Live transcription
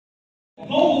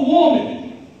Global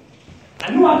warming.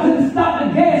 I knew I couldn't stop the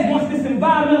gas once this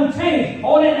environmental change.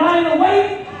 All that lying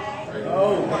away.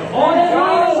 All that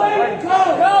lying away. All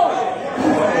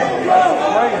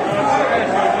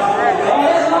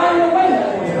that lying away.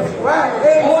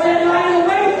 All that lying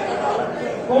away.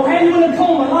 Gonna have you in a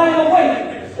coma lying away.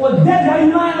 Or dead while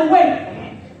you lying away.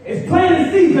 It's plain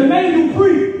to see Jermaine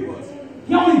Dupree.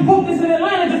 He only booked this in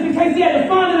Atlanta just in case he had to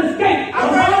find an escape.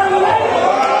 I'm lying away.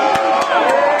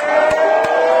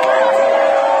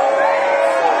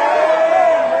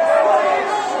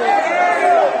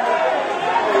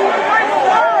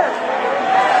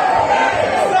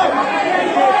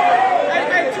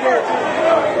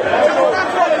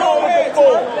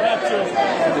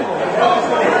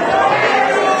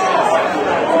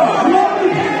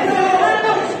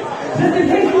 Just in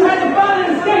case you had to find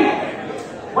an escape.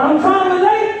 What I'm trying to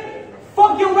relate,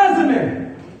 fuck your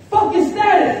resume. Fuck your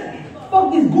status.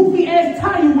 Fuck this goofy ass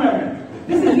tie you wearing.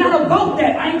 This is not about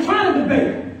that. I ain't trying to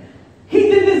debate. He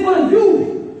did this for the views.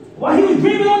 While he was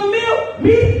dreaming on the meal,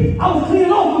 me, I was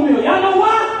cleaning off the meal. Y'all know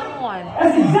why?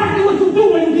 That's exactly what you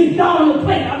do when you get down on the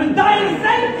plate. I've been dying to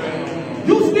say,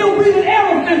 you still breathing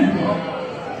air within you.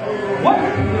 What?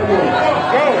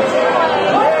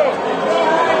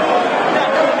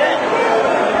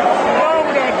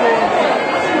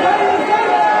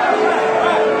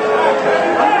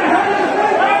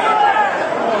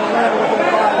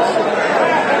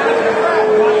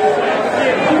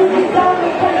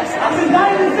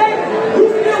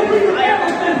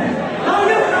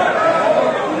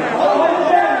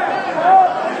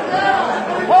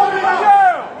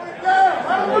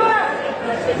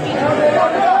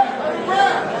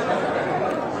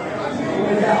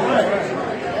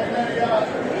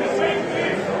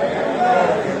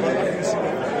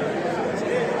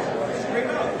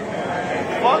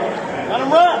 What? Let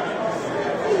him run.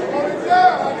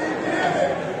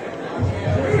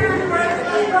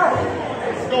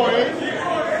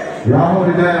 Y'all hold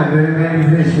it down,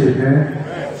 man. This shit, man.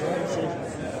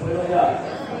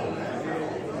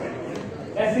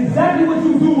 That's exactly what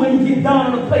you do when you get down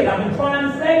on the plate. I've been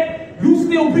trying to say, you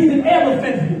still breathing air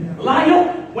offensively. Liar,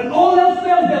 when all else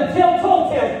fails, they'll tell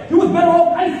tall tales. You was better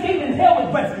off ice skating and hell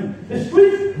with rescue. The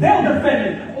streets, they'll defend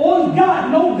you. All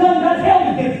God, no gun got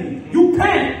held against you. You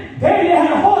panicked. They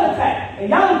had a heart attack. And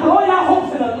y'all put all y'all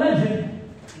hopes in a legend.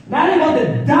 Now they want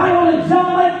to die on the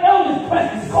job like Elvis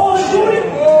Presley.